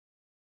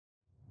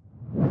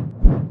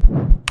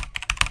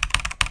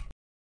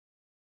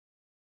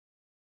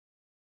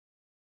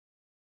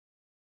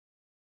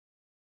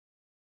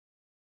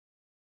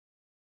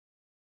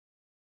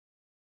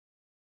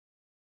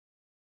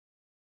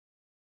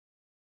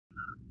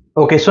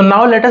Okay, so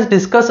now let us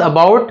discuss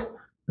about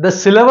the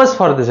syllabus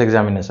for this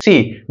examination.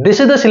 See, this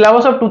is the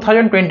syllabus of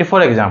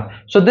 2024 exam.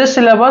 So this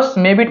syllabus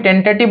may be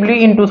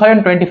tentatively in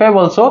 2025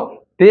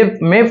 also they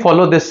may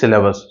follow this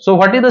syllabus. So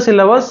what is the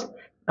syllabus?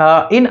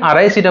 In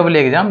RIE CEE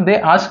exam they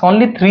ask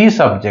only 3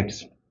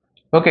 subjects.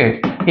 Okay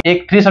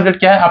एक 3 subject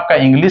क्या है आपका?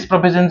 English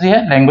proficiency है,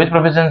 language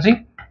proficiency,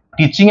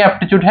 teaching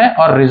aptitude है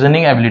और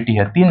reasoning ability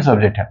है। 3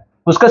 subject है।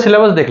 उसका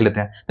सिलेबस देख लेते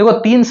हैं। देखो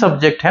 3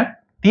 सब्जेक्ट है।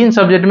 3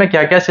 सब्जेक्ट में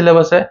क्या क्या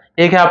सिलेबस है?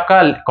 एक है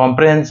आपका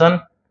कॉम्प्रिहेंशन।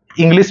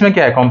 इंग्लिश में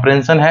क्या है?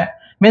 कॉम्प्रिहेंशन है,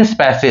 means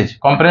passage.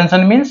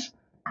 Comprehension means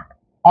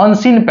on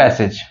scene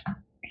passage.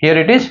 Here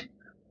it is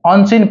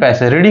on scene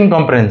passage. Reading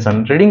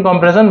comprehension. Reading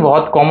comprehension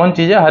बहुत कॉमन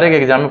चीज है, हर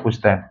एक एग्जाम में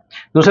पूछता है।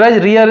 दूसरा is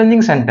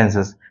rearranging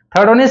sentences.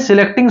 Third one is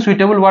selecting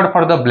suitable word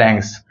for the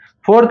blanks.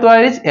 Fourth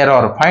one is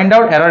error. Find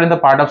out error in the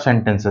part of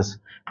sentences.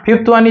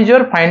 Fifth one is your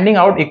finding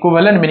out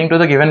equivalent meaning to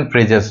the given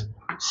phrases.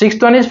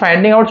 Sixth one is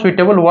finding out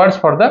suitable words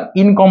for the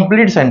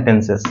incomplete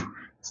sentences.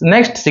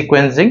 Next,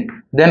 sequencing,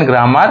 then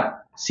grammar,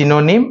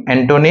 synonym,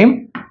 antonym,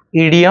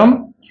 idiom,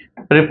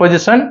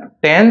 preposition,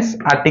 tense,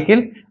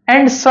 article,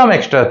 and some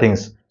extra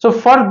things. So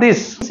for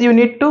this, you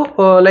need to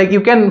like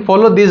you can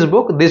follow this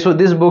book. This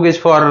book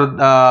is for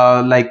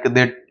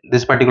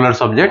this particular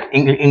subject,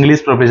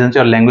 English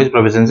proficiency or language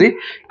proficiency.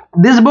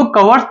 This book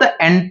covers the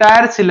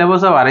entire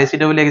syllabus of RIE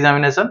CEE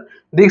examination.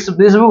 This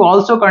book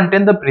also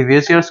contains the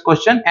previous year's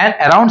question and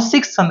around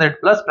 600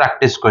 plus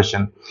practice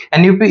question.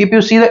 And if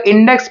you see the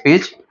index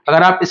page,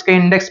 अगर आप इसका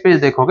index page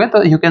देखोगे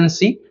तो you can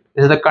see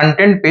this is the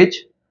content page.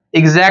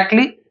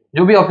 Exactly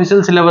जो भी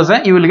official syllabus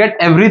है, you will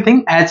get everything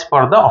as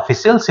per the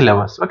official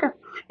syllabus. Okay.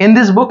 In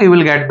this book you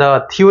will get the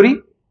theory.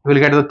 You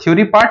will get the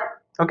theory part.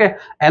 Okay.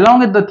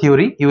 Along with the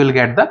theory, you will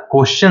get the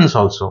questions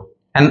also.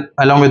 And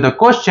along with the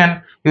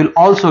question, you will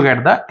also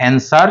get the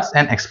answers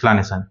and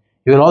explanation.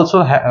 You will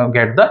also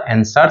get the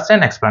answers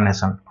and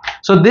explanation.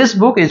 So this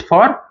book is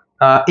for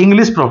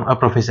English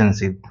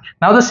proficiency.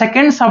 Now the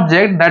second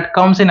subject that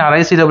comes in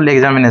RIE CEE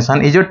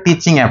examination is your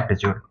teaching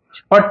aptitude.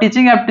 For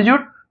teaching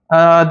aptitude,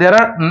 there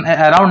are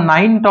around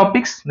 9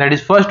 topics. That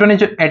is, first one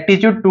is your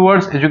attitude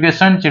towards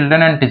education,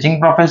 children and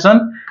teaching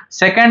profession.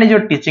 Second is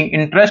your teaching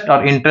interest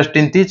or interest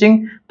in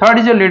teaching. Third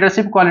is your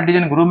leadership qualities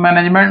and group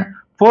management.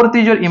 Fourth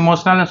is your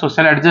emotional and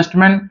social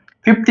adjustment.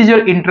 Fifth is your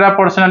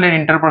intrapersonal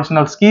and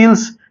interpersonal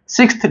skills.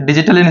 Sixth,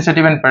 digital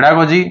initiative and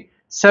pedagogy.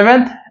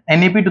 Seventh,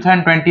 NEP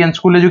 2020 and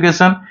school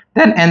education.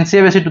 Then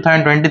NCERT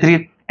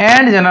 2023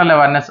 and general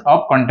awareness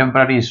of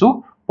contemporary issue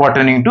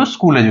pertaining to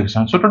school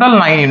education. So total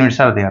 9 units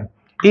are there.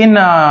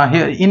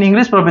 Here in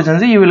English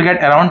proficiency, you will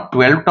get around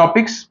 12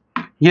 topics.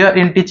 Here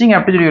in teaching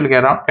aptitude, you will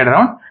get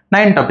around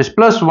 9 topics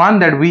plus one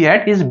that we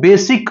add is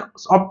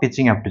basics of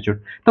teaching aptitude.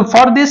 So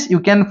for this,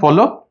 you can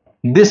follow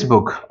this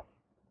book.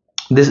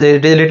 This is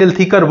a little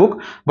thicker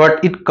book,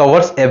 but it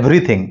covers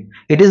everything.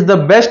 It is the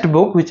best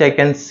book which I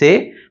can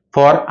say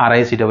for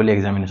RIE CEE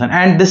examination.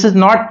 And this is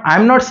not,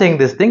 I'm not saying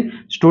this thing,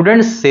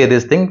 students say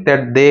this thing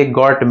that they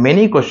got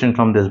many questions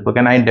from this book,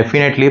 and I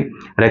definitely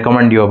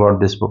recommend you about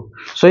this book.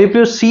 So if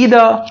you see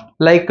the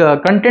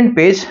content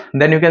page,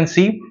 then you can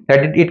see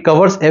that it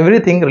covers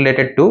everything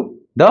related to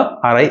the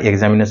RIE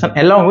examination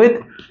along with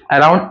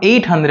around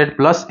 800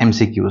 plus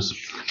MCQs.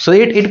 So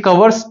it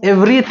covers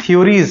every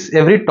theories,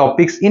 every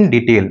topics in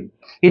detail.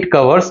 It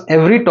covers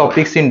every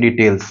topics in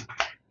details.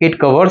 It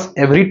covers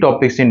every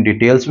topics in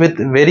details with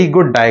very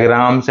good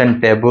diagrams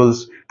and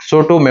tables,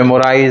 so to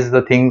memorize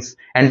the things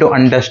and to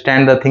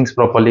understand the things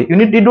properly.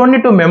 You don't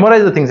need to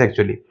memorize the things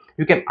actually.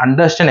 You can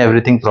understand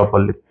everything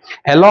properly.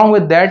 Along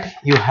with that,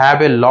 you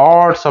have a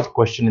lots of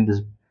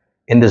questions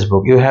in this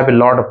book. You have a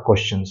lot of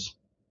questions.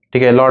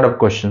 Okay, a lot of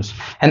questions.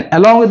 And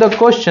along with the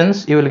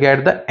questions, you will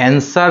get the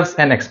answers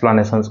and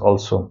explanations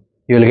also.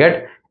 You will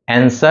get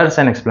answers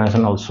and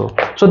explanation also.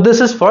 So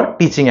this is for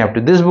teaching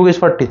aptitude. This book is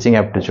for teaching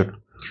aptitude.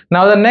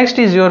 Now the next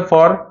is your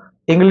for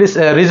English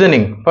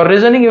reasoning. For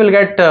reasoning, you will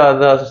get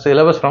the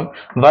syllabus from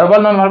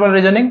verbal, non-verbal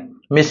reasoning,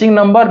 missing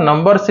number,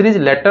 number series,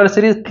 letter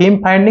series,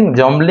 theme finding,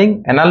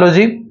 jumbling,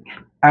 analogy,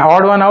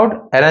 odd one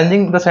out,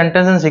 arranging the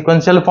sentence in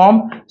sequential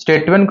form,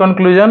 statement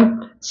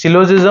conclusion,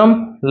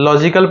 syllogism,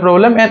 logical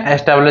problem, and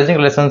establishing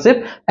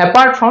relationship.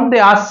 Apart from, they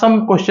ask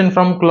some question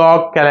from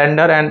clock,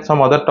 calendar, and some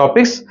other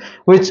topics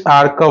which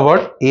are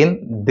covered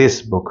in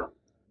this book.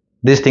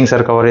 These things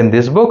are covered in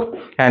this book.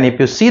 And if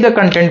you see the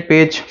content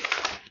page,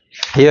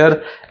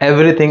 here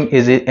everything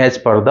is as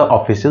per the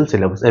official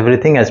syllabus.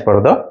 Everything as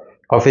per the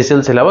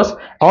official syllabus.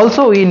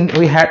 Also,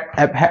 we had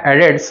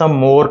added some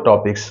more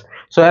topics.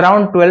 So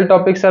around 12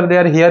 topics are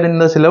there here in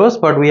the syllabus,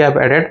 but we have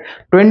added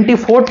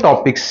 24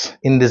 topics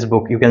in this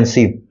book. You can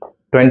see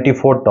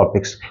 24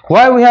 topics.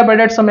 Why we have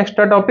added some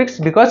extra topics?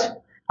 Because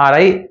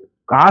RI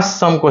asked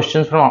some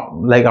questions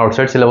from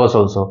outside syllabus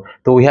also.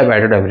 So we have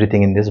added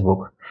everything in this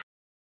book.